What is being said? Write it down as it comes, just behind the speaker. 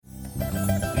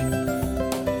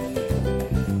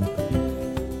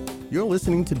You're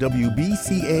listening to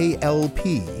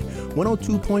WBCA-LP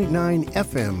 102.9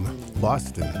 FM,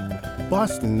 Boston,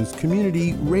 Boston's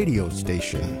community radio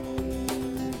station.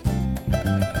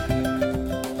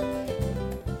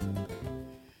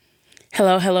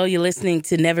 Hello, you're listening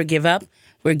to Never Give Up,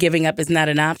 where giving up is not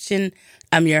an option.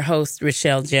 I'm your host,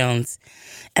 Rochelle Jones.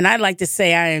 And I'd like to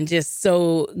say I am just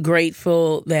so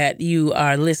grateful that you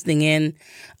are listening in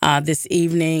this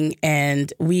evening.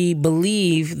 And we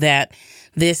believe that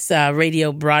this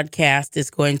radio broadcast is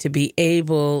going to be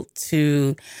able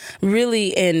to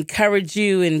really encourage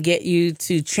you and get you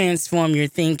to transform your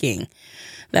thinking.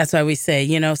 That's why we say,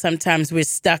 sometimes we're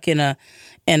stuck in a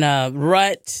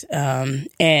rut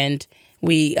and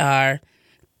we are,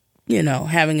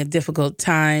 having a difficult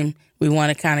time. We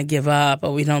want to kind of give up,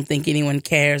 or we don't think anyone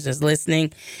cares is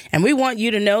listening. And we want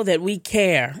you to know that we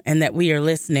care and that we are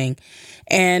listening.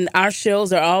 And our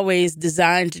shows are always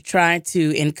designed to try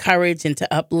to encourage and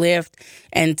to uplift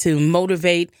and to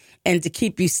motivate and to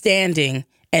keep you standing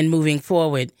and moving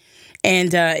forward.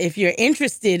 And if you're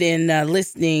interested in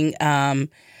listening to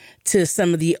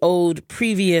some of the old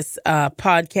previous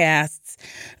podcasts,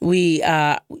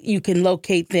 you can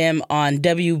locate them on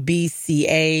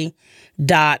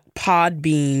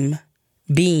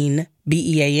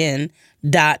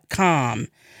wbca.podbean.com.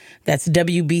 That's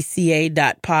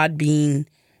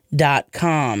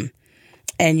wbca.podbean.com.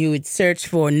 And you would search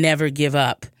for Never Give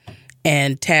Up.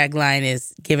 And tagline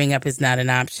is giving up is not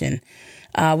an option.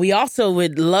 We also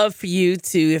would love for you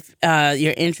to, if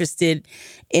you're interested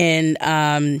in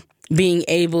being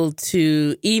able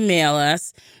to email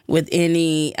us with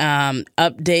any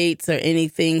updates or any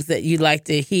things that you'd like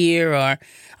to hear or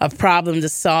a problem to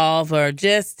solve, or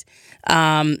just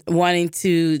wanting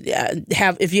to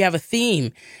if you have a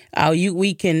theme,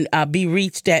 we can be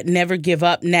reached at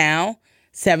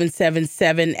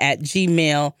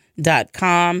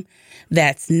nevergiveupnow777@gmail.com.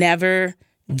 That's never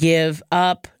give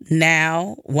up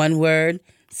now, one word,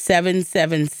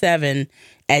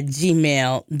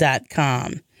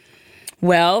 777@gmail.com.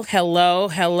 Well,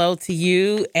 hello to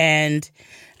you. And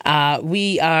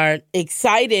we are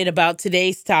excited about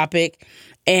today's topic.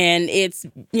 And it's,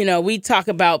 we talk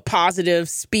about positive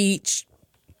speech,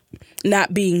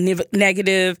 not being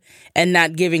negative and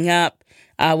not giving up.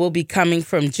 We'll be coming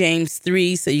from James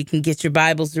 3, so you can get your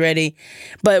Bibles ready.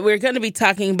 But we're going to be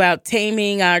talking about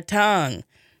taming our tongue,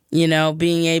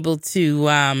 being able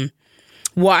to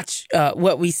watch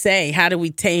what we say. How do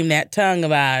we tame that tongue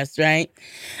of ours, right?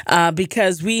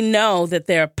 Because we know that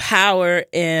their power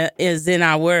is in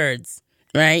our words,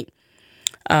 right?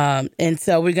 And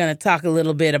so we're going to talk a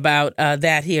little bit about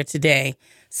that here today.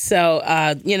 So,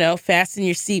 fasten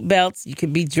your seatbelts. You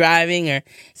could be driving or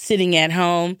sitting at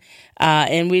home.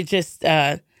 And we'll just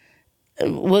dive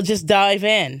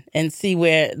in and see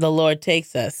where the Lord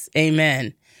takes us.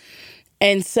 Amen.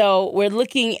 And so we're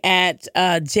looking at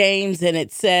James, and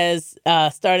it says,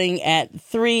 starting at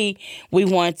 3, we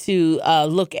want to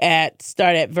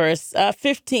start at verse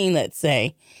 15, let's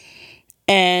say.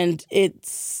 And it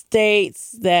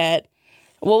states that,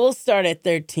 we'll start at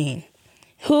 13.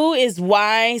 Who is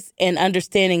wise and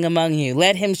understanding among you?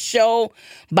 Let him show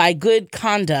by good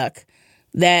conduct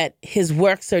that his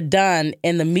works are done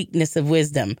in the meekness of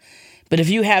wisdom. But if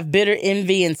you have bitter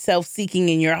envy and self-seeking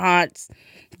in your hearts,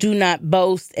 do not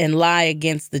boast and lie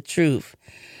against the truth.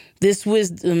 This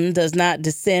wisdom does not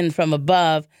descend from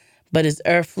above, but is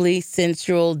earthly,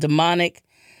 sensual, demonic.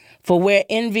 For where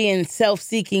envy and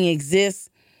self-seeking exists,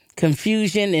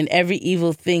 confusion and every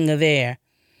evil thing are there.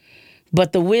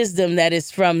 But the wisdom that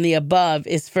is from the above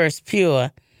is first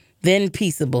pure, then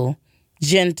peaceable,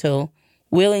 gentle,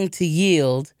 willing to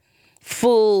yield,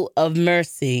 full of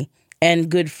mercy and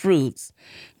good fruits,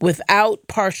 without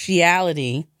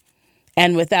partiality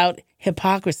and without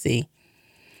hypocrisy.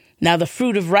 Now the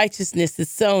fruit of righteousness is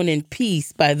sown in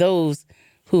peace by those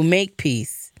who make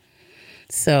peace.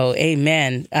 So,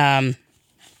 amen.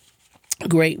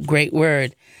 Great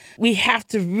word. We have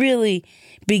to really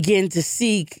begin to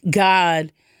seek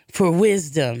God for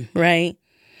wisdom, right?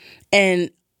 And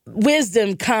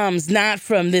wisdom comes not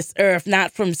from this earth,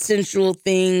 not from sensual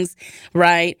things,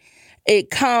 right? It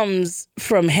comes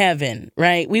from heaven,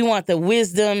 right? We want the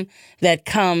wisdom that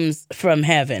comes from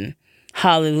heaven.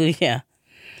 Hallelujah.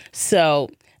 So,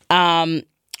 let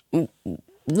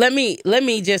me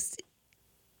just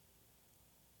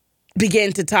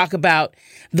begin to talk about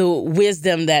the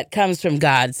wisdom that comes from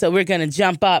God. So we're going to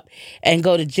jump up and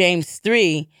go to James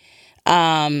 3,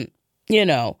 and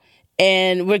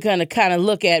we're going to kind of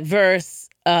look at verse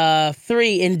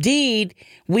 3. Indeed,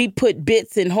 we put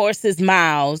bits in horses'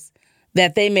 mouths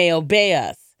that they may obey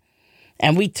us,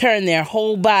 and we turn their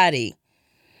whole body.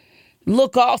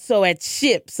 Look also at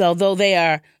ships, although they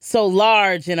are so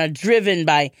large and are driven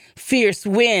by fierce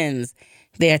winds,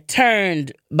 they are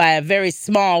turned by a very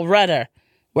small rudder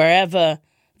wherever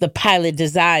the pilot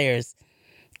desires.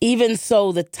 Even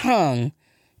so, the tongue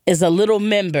is a little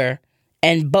member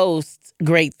and boasts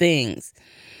great things.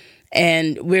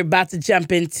 And we're about to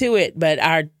jump into it, but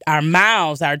our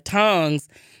mouths, our tongues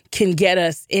can get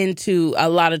us into a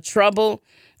lot of trouble.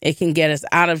 It can get us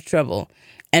out of trouble.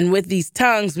 And with these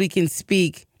tongues, we can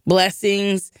speak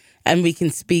blessings and we can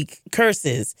speak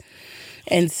curses.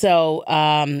 And so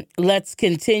let's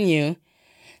continue.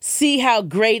 See how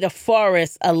great a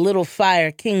forest a little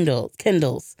fire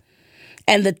kindles.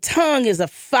 And the tongue is a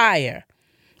fire,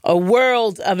 a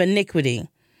world of iniquity.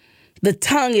 The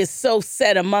tongue is so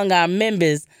set among our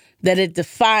members that it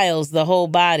defiles the whole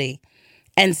body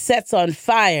and sets on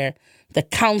fire the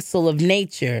counsel of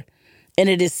nature, and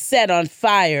it is set on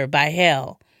fire by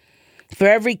hell. For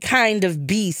every kind of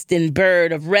beast and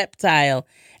bird, of reptile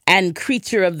and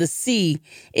creature of the sea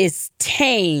is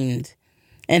tamed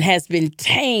and has been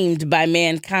tamed by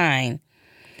mankind.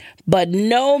 But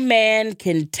no man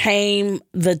can tame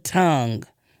the tongue.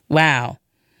 Wow.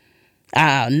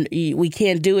 We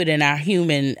can't do it in our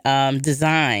human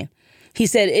design. He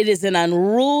said it is an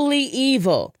unruly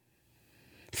evil,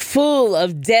 full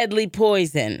of deadly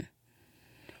poison.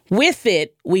 With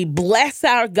it, we bless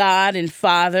our God and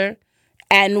Father,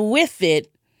 and with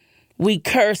it, we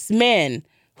curse men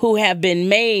who have been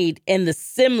made in the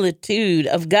similitude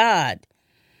of God.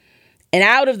 And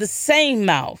out of the same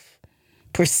mouth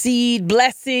proceed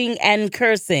blessing and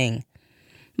cursing.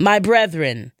 My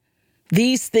brethren,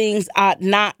 these things ought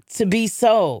not to be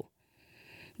so.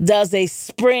 Does a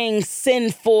spring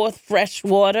send forth fresh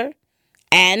water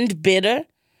and bitter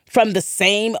from the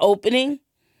same opening?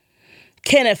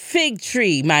 Can a fig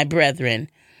tree, my brethren,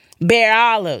 bear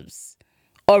olives,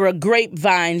 or a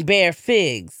grapevine bear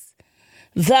figs?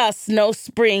 Thus no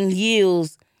spring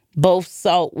yields both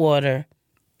salt water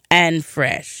and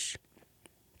fresh.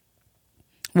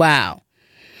 Wow.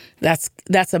 That's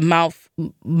a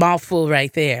mouthful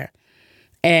right there.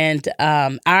 And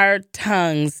our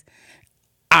tongues,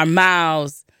 our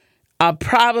mouths are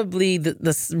probably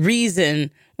the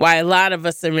reason why a lot of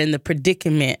us are in the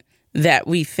predicament that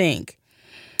we think.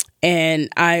 And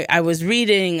I was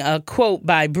reading a quote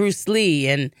by Bruce Lee,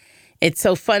 and it's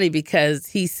so funny because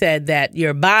he said that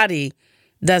your body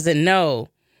doesn't know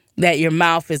that your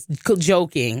mouth is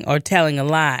joking or telling a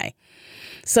lie.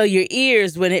 So your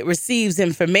ears, when it receives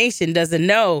information, doesn't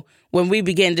know when we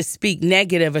begin to speak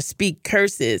negative or speak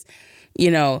curses,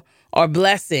 or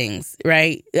blessings,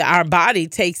 right? Our body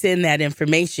takes in that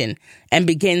information and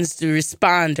begins to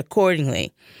respond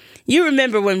accordingly. You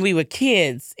remember when we were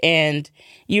kids, and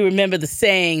you remember the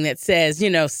saying that says,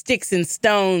 sticks and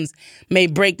stones may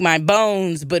break my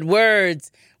bones, but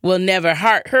words will never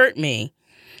hurt me.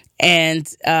 And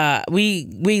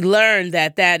we learned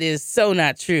that is so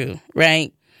not true,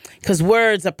 right? Because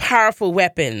words are powerful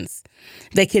weapons.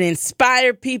 They can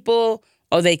inspire people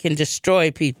or they can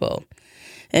destroy people.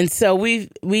 And so we've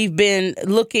been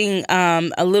looking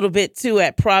a little bit too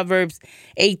at Proverbs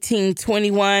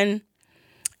 18:21,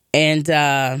 and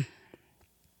the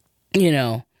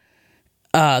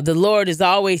Lord is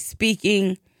always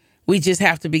speaking. We just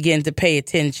have to begin to pay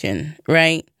attention,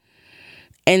 right?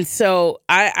 And so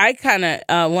I kind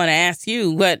of want to ask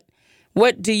you, what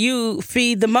do you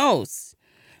feed the most?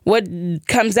 What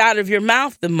comes out of your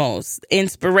mouth the most?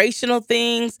 Inspirational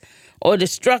things or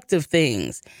destructive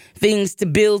things? Things to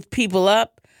build people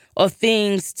up or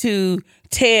things to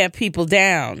tear people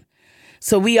down?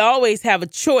 So we always have a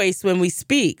choice when we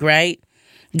speak, right?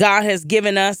 God has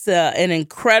given us an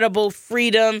incredible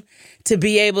freedom to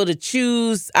be able to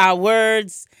choose our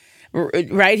words,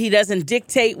 right? He doesn't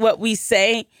dictate what we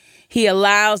say. He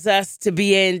allows us to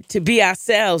be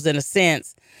ourselves in a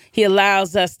sense. He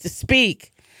allows us to speak.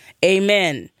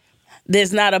 Amen.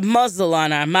 There's not a muzzle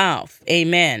on our mouth.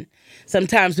 Amen.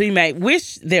 Sometimes we might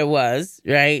wish there was,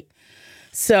 right?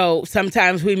 So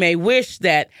sometimes we may wish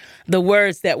that the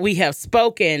words that we have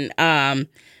spoken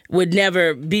would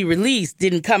never be released,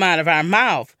 didn't come out of our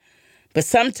mouth. But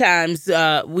sometimes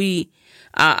we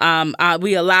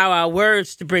allow our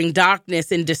words to bring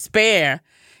darkness and despair,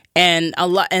 and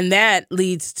that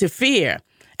leads to fear.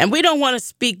 And we don't want to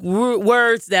speak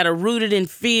words that are rooted in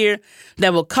fear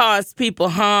that will cause people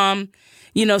harm.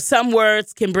 Some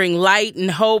words can bring light and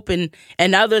hope, and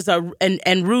others are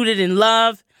and rooted in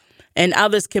love, and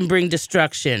others can bring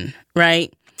destruction,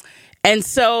 right? And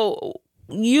so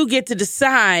you get to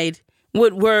decide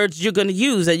what words you're going to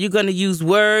use. Are you going to use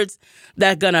words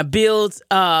that are going to build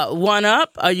one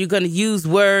up? Or are you going to use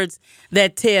words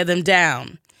that tear them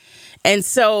down? And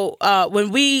so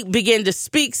when we begin to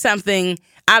speak something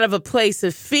out of a place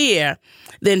of fear,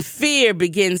 then fear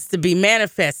begins to be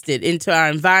manifested into our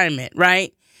environment,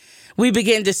 right? We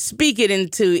begin to speak it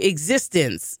into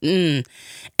existence.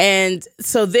 And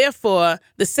so therefore,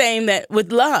 the same that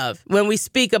with love. When we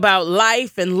speak about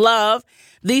life and love,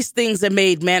 these things are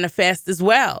made manifest as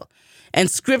well.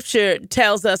 And Scripture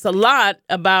tells us a lot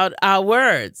about our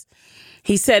words.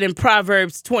 He said in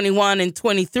Proverbs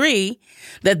 21:23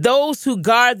 that those who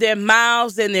guard their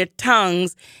mouths and their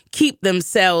tongues keep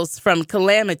themselves from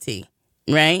calamity,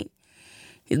 right?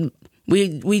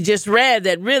 We just read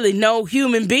that really no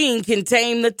human being can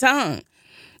tame the tongue.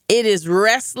 It is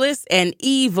restless and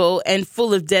evil and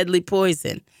full of deadly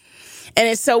poison.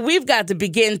 And so we've got to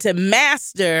begin to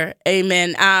master,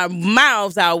 amen, our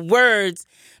mouths, our words,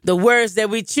 the words that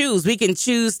we choose. We can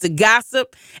choose to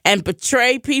gossip and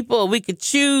betray people. We could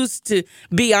choose to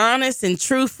be honest and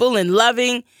truthful and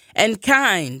loving and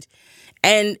kind.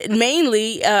 And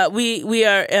mainly, we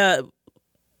are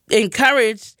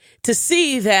encouraged to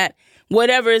see that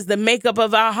whatever is the makeup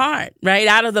of our heart, right?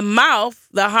 Out of the mouth,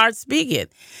 the heart speaketh.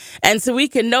 And so we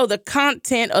can know the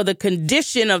content or the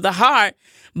condition of the heart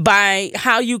by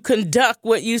how you conduct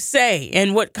what you say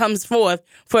and what comes forth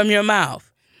from your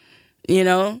mouth. You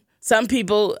know, some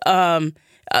people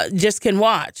just can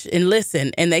watch and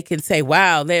listen and they can say,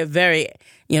 wow, they're a very,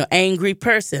 angry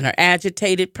person or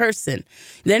agitated person.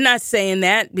 They're not saying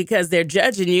that because they're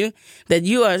judging you, that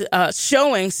you are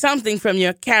showing something from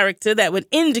your character that would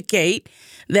indicate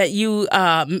that you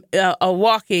are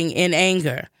walking in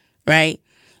anger, right?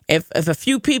 If a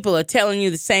few people are telling you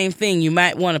the same thing, you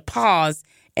might want to pause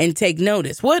and take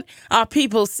notice. What are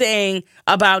people saying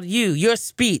about you, your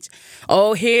speech?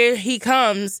 Oh, here he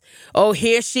comes. Oh,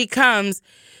 here she comes.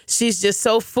 She's just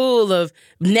so full of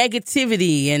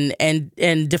negativity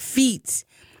and defeat,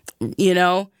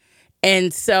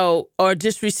 and so, or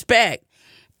disrespect.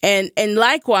 And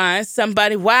likewise,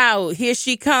 somebody, wow, here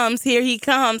she comes, here he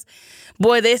comes.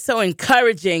 Boy, they're so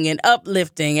encouraging and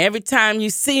uplifting. Every time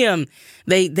you see them,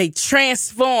 they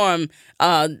transform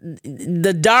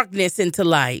the darkness into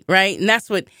light, right? And that's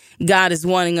what God is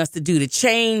wanting us to do, to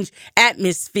change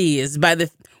atmospheres by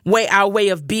our way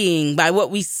of being, by what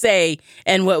we say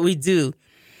and what we do.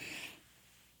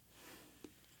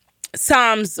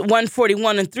 Psalms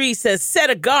 141:3 says,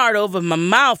 set a guard over my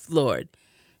mouth, Lord,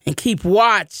 and keep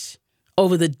watch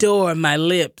over the door of my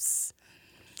lips.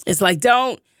 It's like,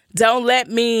 don't let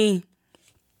me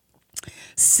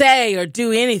say or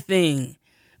do anything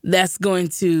that's going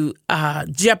to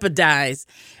jeopardize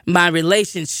my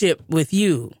relationship with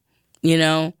you,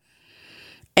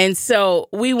 And so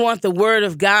we want the Word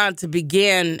of God to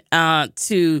begin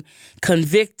to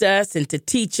convict us and to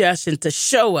teach us and to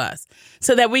show us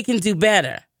so that we can do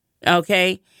better,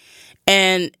 okay?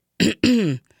 And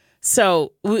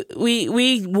so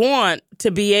we want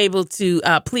to be able to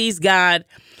please God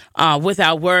with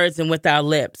our words and with our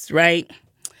lips, right?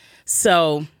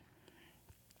 So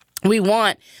we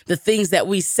want the things that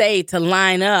we say to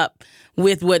line up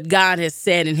with what God has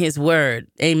said in His Word.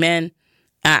 Amen.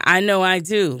 I know I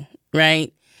do,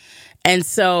 right? And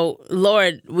so,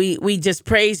 Lord, we just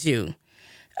praise you.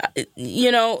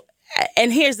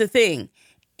 And here's the thing.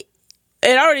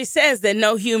 It already says that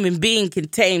no human being can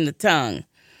tame the tongue.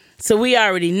 So we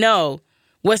already know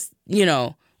we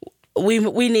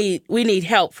need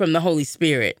help from the Holy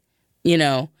Spirit,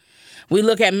 We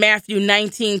look at Matthew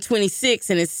 19:26,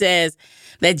 and it says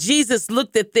that Jesus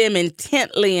looked at them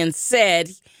intently and said,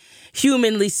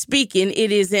 humanly speaking,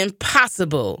 it is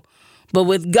impossible, but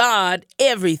with God,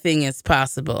 everything is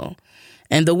possible.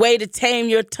 And the way to tame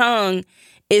your tongue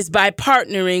is by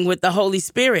partnering with the Holy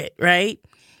Spirit, right?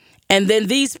 And then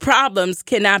these problems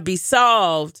cannot be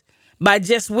solved by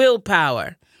just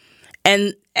willpower.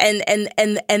 And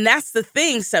that's the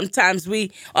thing. Sometimes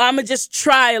I'm going to just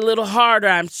try a little harder.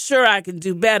 I'm sure I can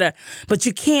do better. But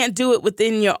you can't do it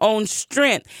within your own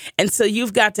strength. And so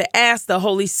you've got to ask the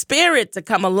Holy Spirit to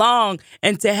come along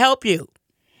and to help you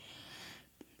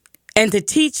and to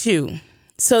teach you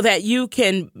so that you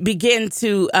can begin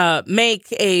to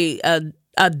make a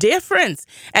difference,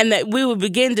 and that we will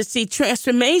begin to see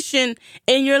transformation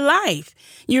in your life.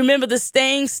 You remember the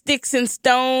saying, sticks and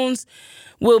stones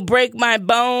will break my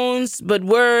bones, but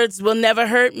words will never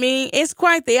hurt me. It's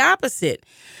quite the opposite.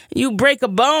 You break a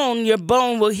bone, your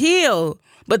bone will heal.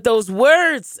 But those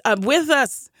words are with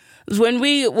us When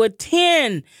we would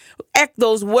tend,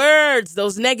 those words,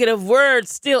 those negative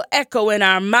words still echo in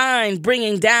our mind,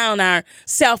 bringing down our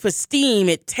self-esteem.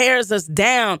 It tears us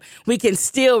down. We can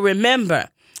still remember.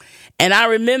 And I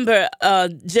remember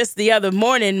just the other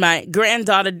morning, my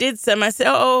granddaughter did something. I said,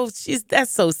 that's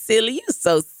so silly. You're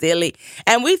so silly.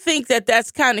 And we think that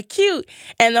that's kind of cute.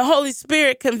 And the Holy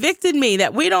Spirit convicted me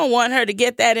that we don't want her to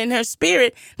get that in her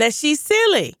spirit, that she's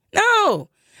silly. No.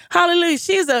 Hallelujah.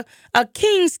 She's a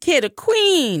king's kid, a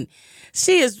queen.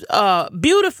 She is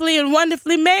beautifully and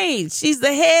wonderfully made. She's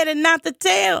the head and not the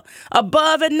tail,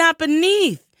 above and not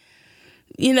beneath.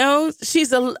 You know,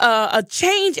 she's a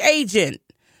change agent.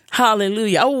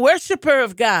 Hallelujah. A worshiper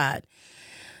of God.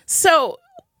 So,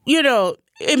 you know,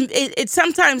 it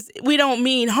sometimes we don't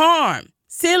mean harm.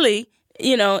 Silly,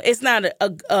 you know, it's not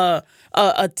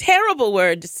a terrible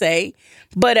word to say,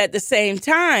 but at the same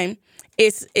time,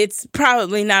 it's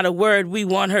probably not a word we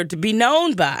want her to be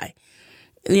known by,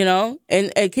 you know.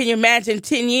 And can you imagine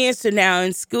 10 years from now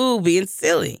in school being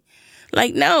silly?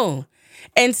 Like, no.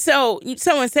 And so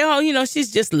someone say,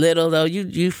 she's just little, though.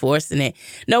 You forcing it.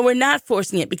 No, we're not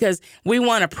forcing it because we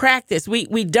want to practice.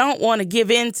 We don't want to give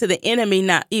in to the enemy,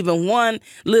 not even one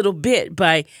little bit,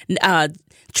 by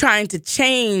trying to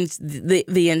change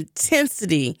the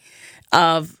intensity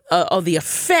of the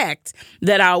effect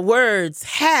that our words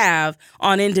have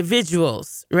on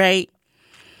individuals, right?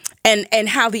 And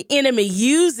how the enemy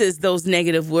uses those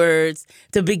negative words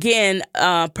to begin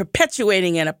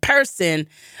perpetuating in a person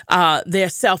their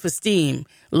self-esteem,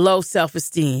 low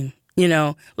self-esteem, you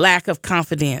know, lack of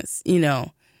confidence, you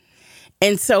know.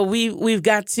 And so we've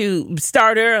got to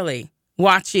start early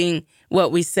watching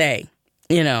what we say,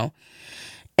 you know.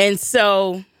 And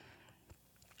so,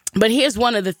 but here's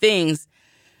one of the things.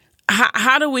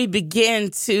 How do we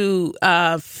begin to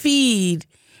feed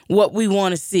what we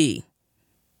want to see?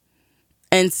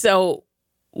 And so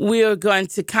we're going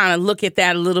to kind of look at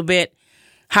that a little bit,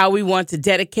 how we want to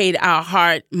dedicate our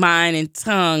heart, mind, and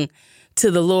tongue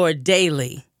to the Lord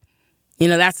daily. You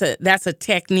know, that's a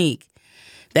technique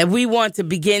that we want to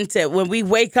begin to, when we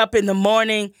wake up in the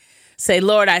morning, say,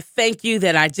 Lord, I thank you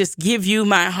that I just give you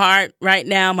my heart right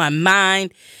now, my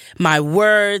mind, my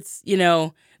words, you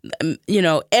know,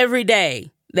 every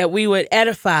day, that we would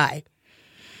edify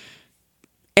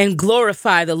and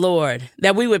glorify the Lord,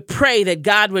 that we would pray that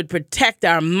God would protect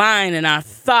our mind and our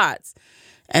thoughts,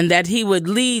 and that he would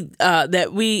lead,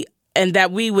 that we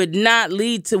would not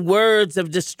lead to words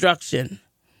of destruction.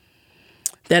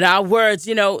 That our words,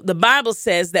 you know, the Bible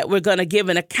says that we're going to give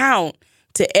an account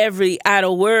to every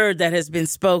idle word that has been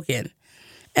spoken.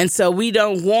 And so we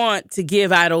don't want to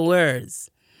give idle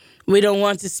words. We don't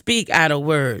want to speak idle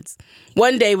words.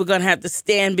 One day we're going to have to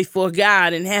stand before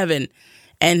God in heaven,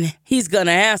 and he's going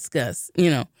to ask us,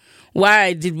 you know,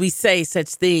 why did we say such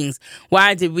things?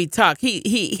 Why did we talk?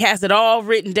 He has it all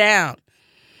written down.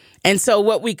 And so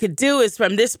what we could do is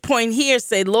from this point here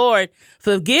say, Lord,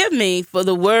 forgive me for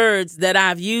the words that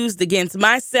I've used against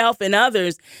myself and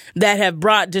others that have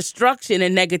brought destruction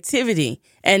and negativity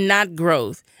and not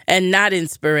growth and not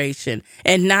inspiration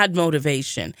and not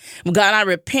motivation. God, I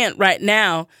repent right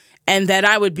now, and that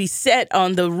I would be set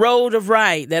on the road of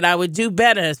right, that I would do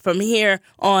better from here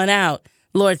on out.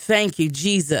 Lord, thank you,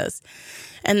 Jesus.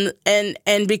 And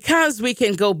because we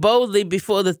can go boldly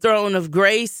before the throne of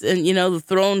grace and, you know, the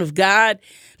throne of God,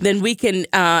 then we can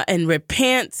and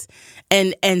repent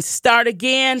and start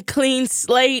again, clean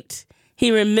slate.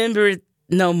 He remembered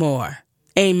no more.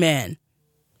 Amen.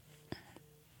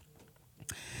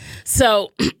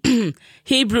 So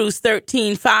Hebrews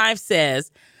 13:5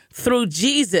 says, through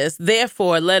Jesus,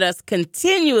 therefore, let us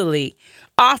continually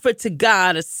offer to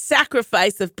God a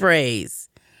sacrifice of praise,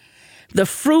 the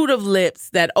fruit of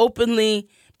lips that openly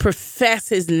profess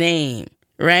his name,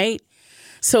 right?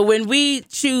 So when we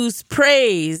choose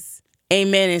praise,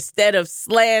 amen, instead of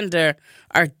slander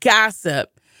or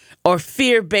gossip or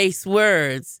fear-based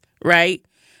words, right?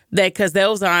 Because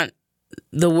those aren't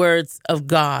the words of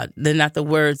God. They're not the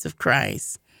words of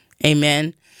Christ.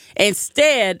 Amen.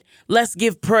 Instead, let's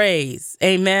give praise.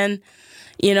 Amen.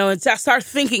 You know, and start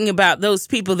thinking about those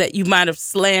people that you might have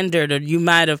slandered or you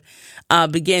might have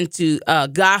began to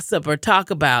gossip or talk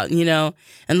about, you know.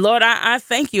 And Lord, I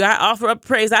thank you. I offer up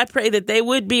praise. I pray that they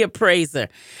would be a praiser.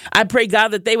 I pray, God,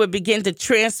 that they would begin to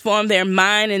transform their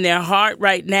mind and their heart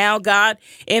right now, God,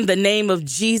 in the name of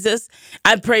Jesus.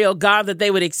 I pray, oh God, that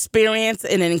they would experience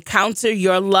and encounter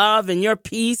your love and your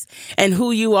peace and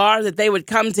who you are, that they would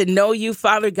come to know you,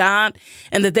 Father God,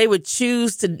 and that they would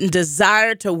choose to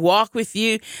desire to walk with you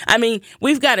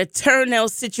we've got to turn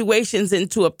those situations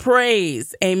into a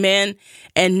praise, amen,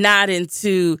 and not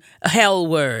into hell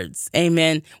words,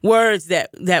 amen, words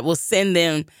that will send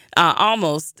them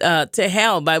almost to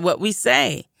hell by what we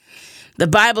say. The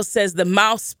Bible says the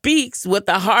mouth speaks what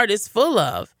the heart is full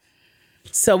of.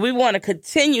 So we want to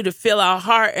continue to fill our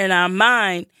heart and our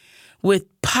mind with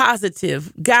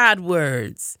positive God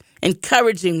words,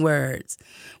 encouraging words,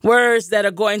 words that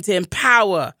are going to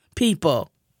empower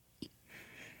people.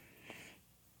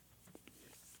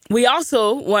 We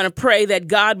also want to pray that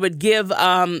God would give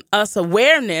us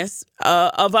awareness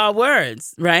of our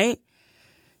words, right?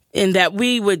 And that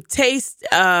we would taste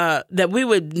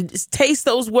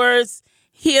those words,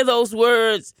 hear those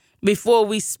words before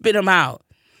we spit them out.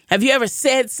 Have you ever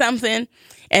said something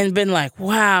and been like,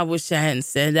 wow, I wish I hadn't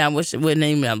said that. I wish it wouldn't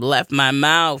even have left my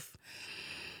mouth.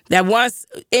 That once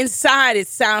inside it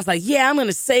sounds like, yeah, I'm going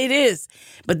to say this.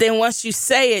 But then once you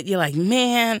say it, you're like,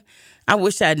 man, I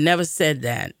wish I'd never said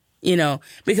that.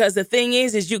 Because the thing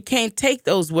is you can't take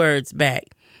those words back.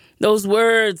 Those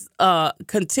words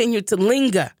continue to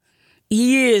linger.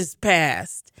 Years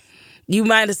past. You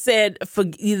might have said,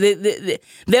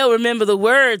 they'll remember the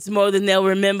words more than they'll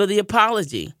remember the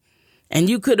apology. And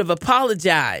you could have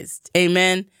apologized,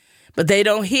 amen. But they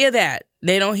don't hear that.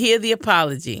 They don't hear the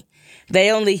apology.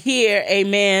 They only hear,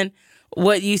 amen,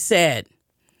 what you said,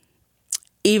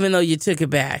 even though you took it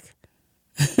back.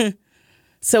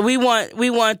 So we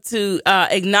want to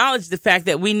acknowledge the fact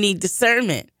that we need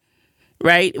discernment,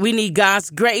 right? We need God's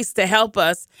grace to help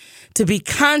us to be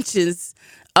conscious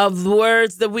of the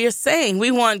words that we are saying. We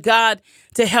want God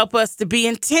to help us to be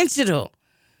intentional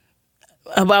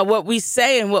about what we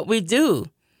say and what we do,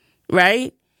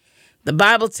 right? The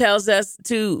Bible tells us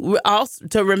to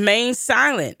remain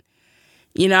silent.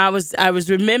 I was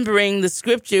remembering the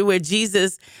scripture where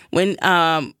Jesus, when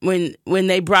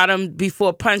they brought him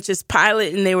before Pontius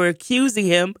Pilate and they were accusing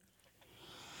him,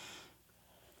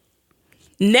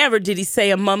 never did he say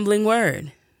a mumbling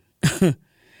word.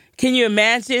 Can you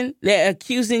imagine? They're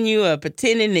accusing you of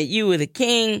pretending that you were the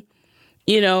king,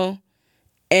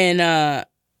 and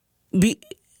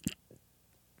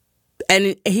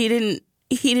he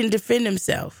didn't defend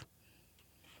himself.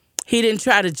 He didn't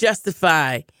try to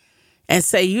justify and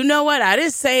say, you know what? I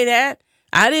didn't say that.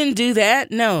 I didn't do that.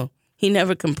 No, he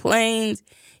never complained.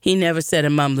 He never said a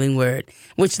mumbling word,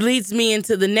 which leads me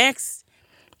into the next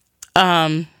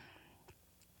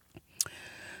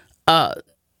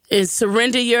is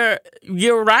surrender your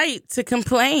right to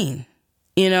complain,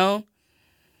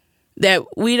 that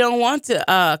we don't want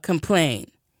to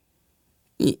complain.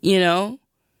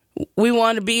 We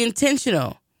want to be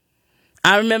intentional.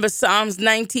 I remember Psalms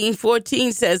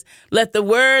 19:14 says, let the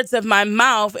words of my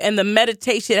mouth and the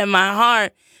meditation of my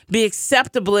heart be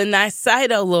acceptable in thy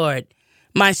sight, O Lord,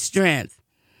 my strength.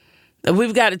 That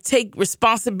we've got to take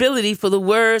responsibility for the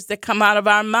words that come out of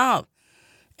our mouth.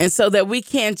 And so that we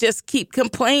can't just keep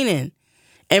complaining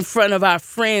in front of our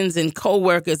friends and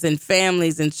coworkers and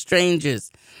families and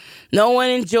strangers. No one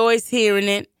enjoys hearing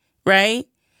it, right?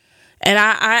 And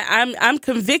I'm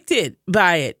convicted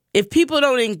by it. If people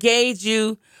don't engage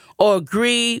you or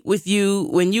agree with you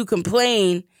when you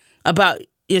complain about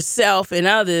yourself and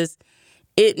others,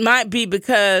 it might be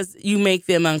because you make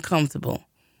them uncomfortable.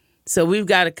 So we've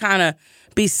got to kind of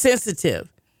be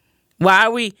sensitive.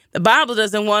 The Bible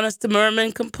doesn't want us to murmur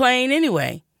and complain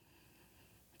anyway.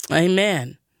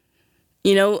 Amen.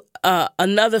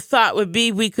 Another thought would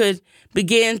be we could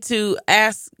begin to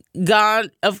ask God,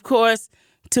 of course,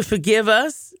 to forgive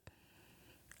us.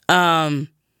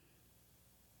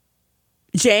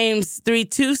 James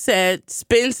 3:2 said,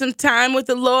 spend some time with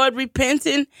the Lord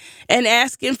repenting and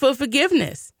asking for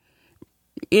forgiveness,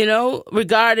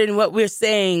 regarding what we're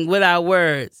saying with our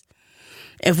words.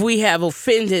 If we have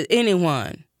offended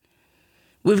anyone,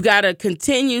 we've got to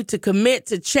continue to commit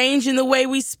to changing the way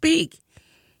we speak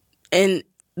and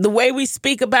the way we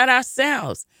speak about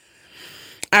ourselves.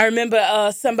 I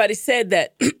remember somebody said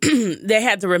that they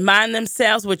had to remind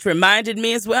themselves, which reminded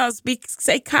me as well,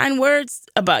 say kind words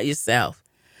about yourself.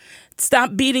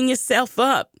 Stop beating yourself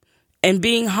up and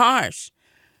being harsh.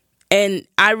 And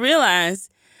I realize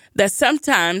that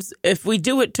sometimes if we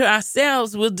do it to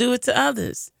ourselves, we'll do it to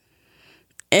others.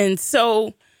 And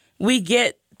so we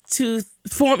get to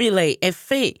formulate and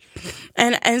think.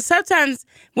 And sometimes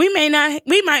we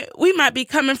might be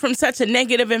coming from such a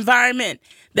negative environment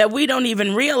that we don't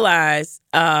even realize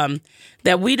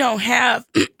that we don't have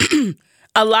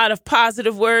a lot of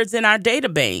positive words in our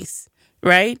database,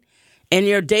 right? In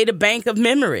your data bank of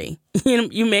memory.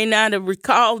 You may not have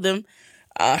recalled them,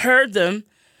 heard them.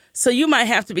 So you might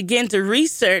have to begin to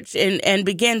research and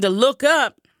begin to look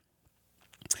up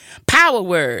power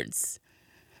words,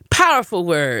 powerful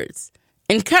words,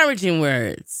 encouraging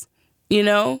words, you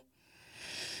know.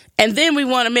 And then we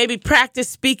want to maybe practice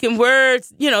speaking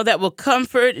words, you know, that will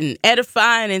comfort and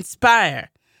edify and inspire.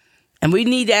 And we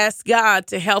need to ask God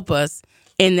to help us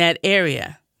in that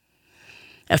area.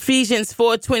 Ephesians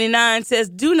 4:29 says,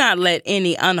 do not let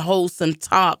any unwholesome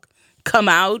talk come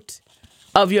out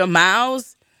of your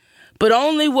mouths, but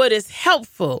only what is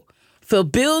helpful for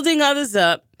building others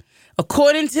up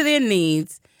according to their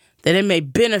needs, that it may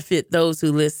benefit those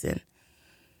who listen.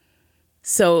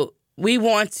 So we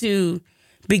want to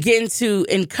begin to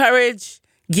encourage,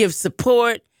 give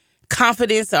support,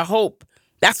 confidence, or hope.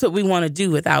 That's what we want to do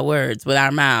with our words, with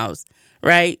our mouths,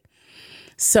 right?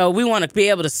 So we want to be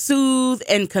able to soothe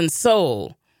and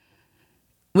console.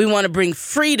 We want to bring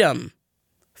freedom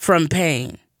from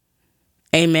pain.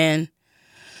 Amen.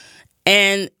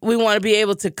 And we want to be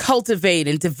able to cultivate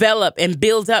and develop and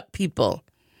build up people.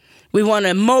 We want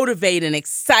to motivate and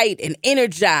excite and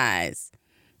energize,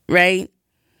 right?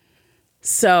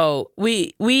 So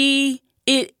we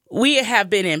have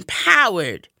been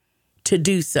empowered to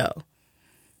do so.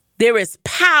 There is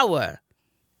power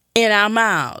in our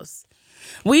mouths.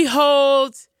 We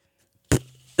hold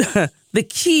the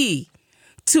key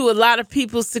to a lot of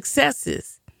people's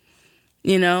successes,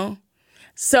 you know.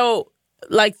 So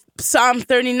like Psalm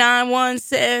 39:1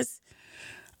 says,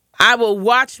 I will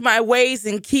watch my ways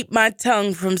and keep my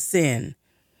tongue from sin.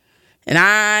 And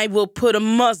I will put a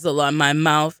muzzle on my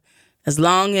mouth as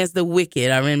long as the wicked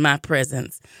are in my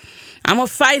presence. I'm going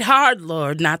to fight hard,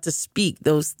 Lord, not to speak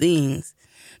those things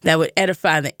that would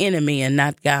edify the enemy and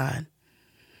not God.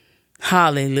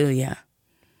 Hallelujah.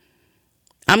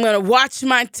 I'm going to watch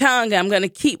my tongue. I'm going to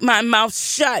keep my mouth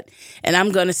shut, and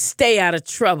I'm going to stay out of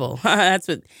trouble. That's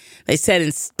what they said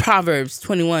in Proverbs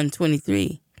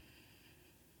 21:23.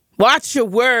 Watch your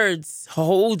words,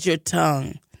 hold your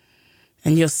tongue,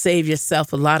 and you'll save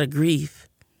yourself a lot of grief.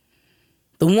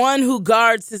 The one who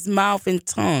guards his mouth and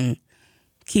tongue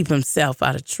keep himself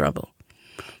out of trouble.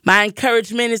 My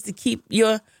encouragement is to keep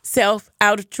yourself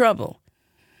out of trouble.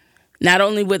 Not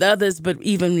only with others, but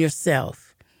even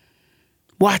yourself.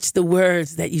 Watch the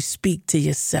words that you speak to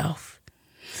yourself.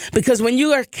 Because when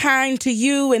you are kind to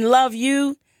you and love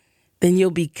you, then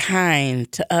you'll be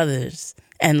kind to others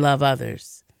and love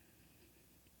others.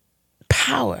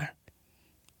 Power.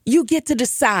 You get to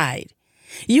decide.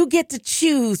 You get to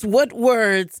choose what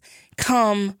words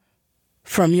come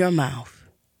from your mouth.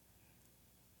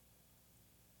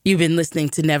 You've been listening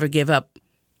to Never Give Up,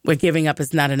 where giving up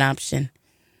is not an option.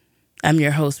 I'm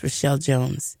your host, Rochelle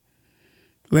Jones.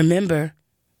 Remember,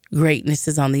 greatness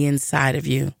is on the inside of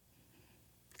you.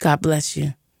 God bless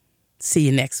you. See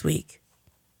you next week.